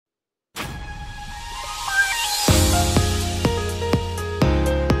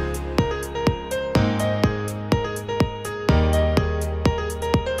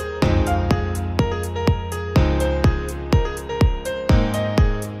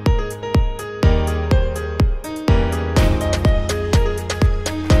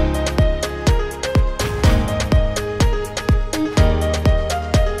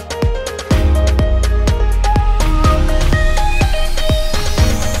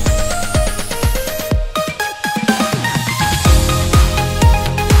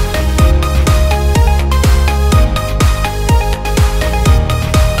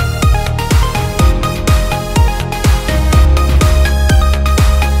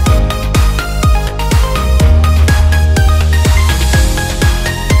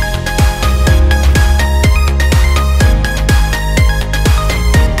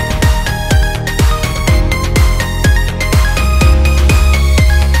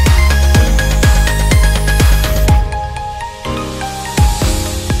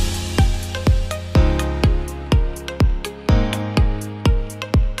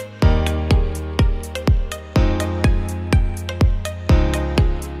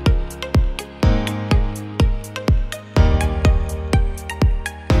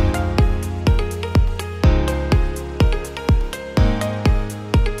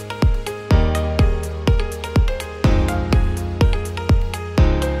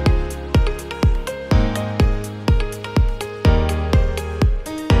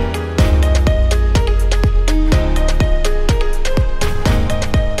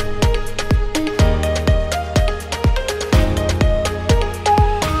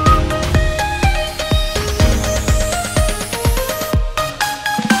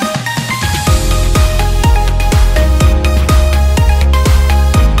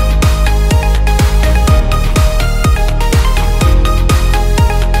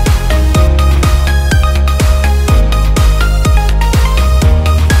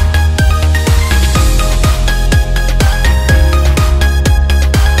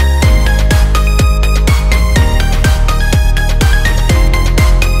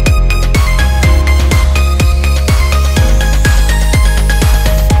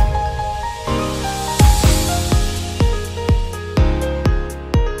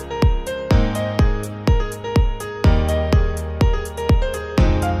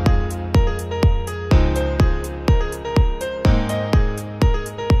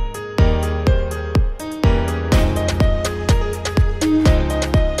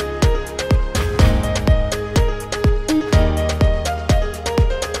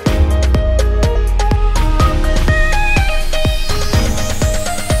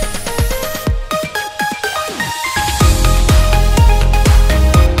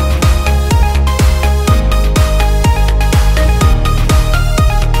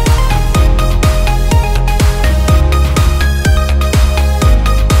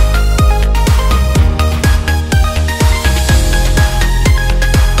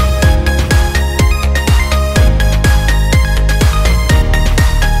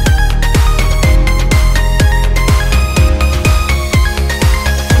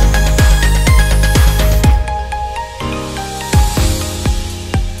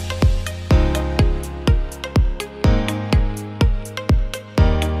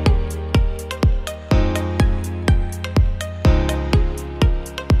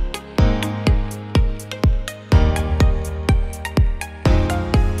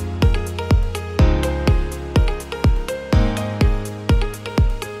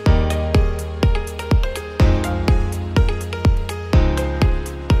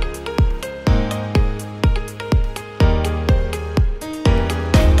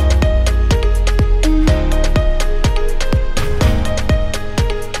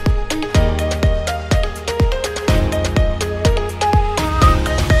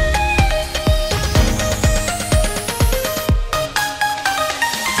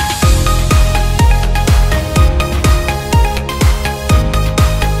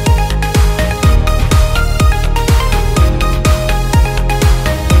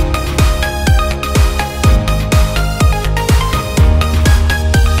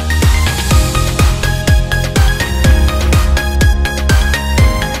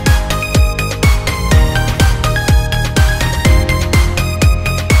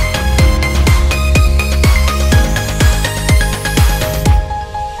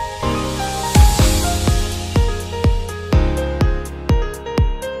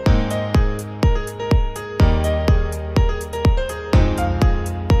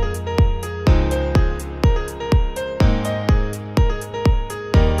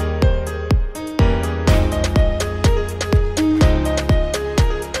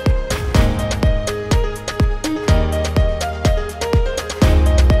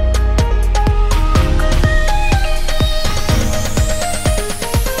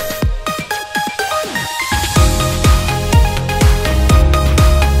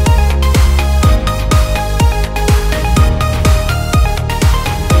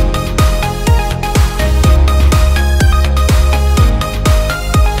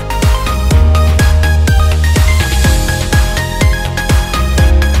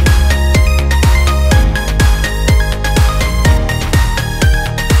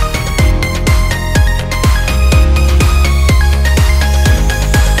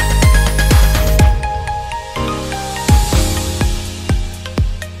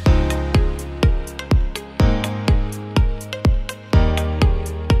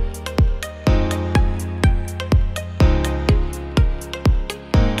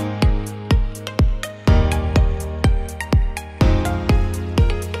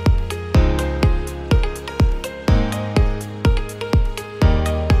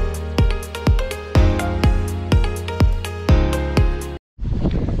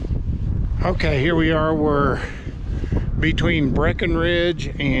Okay, here we are. We're between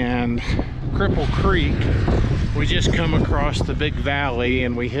Breckenridger and Cripple Creek. We just come across the big valley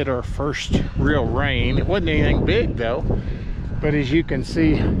and we hit our first real rain. It wasn't anything big though, but as you can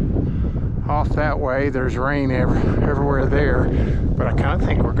see off that way, there's rain everywhere there, but I kind of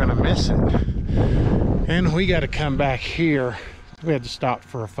think we're gonna miss it. And we got to come back here. We had to stop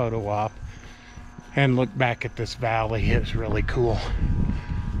for a photo op and look back at this valley. It's really cool.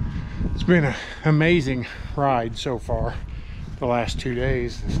 It's been an amazing ride so far. The last 2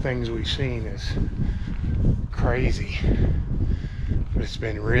 days, the things we've seen is crazy, but it's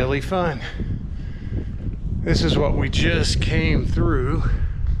been really fun. This is what we just came through.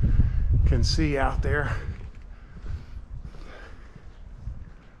 You can see out there.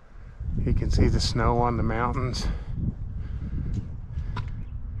 You can see the snow on the mountains.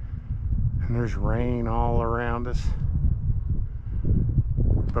 And there's rain all around us.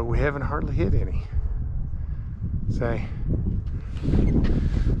 But we haven't hardly hit any. Say,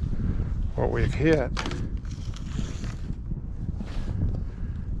 what we've hit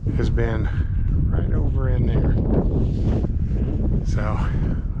has been right over in there. So,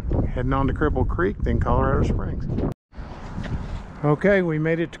 heading on to Cripple Creek, then Colorado Springs. Okay, we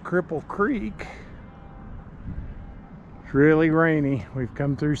made it to Cripple Creek. It's really rainy. We've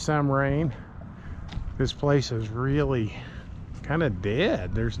come through some rain. This place is really kind of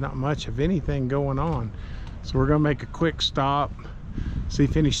dead. There's not much of anything going on. So we're gonna make a quick stop, see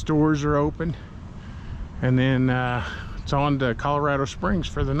if any stores are open, and then it's on to Colorado Springs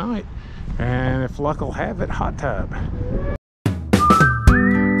for the night. And if luck will have it, hot tub.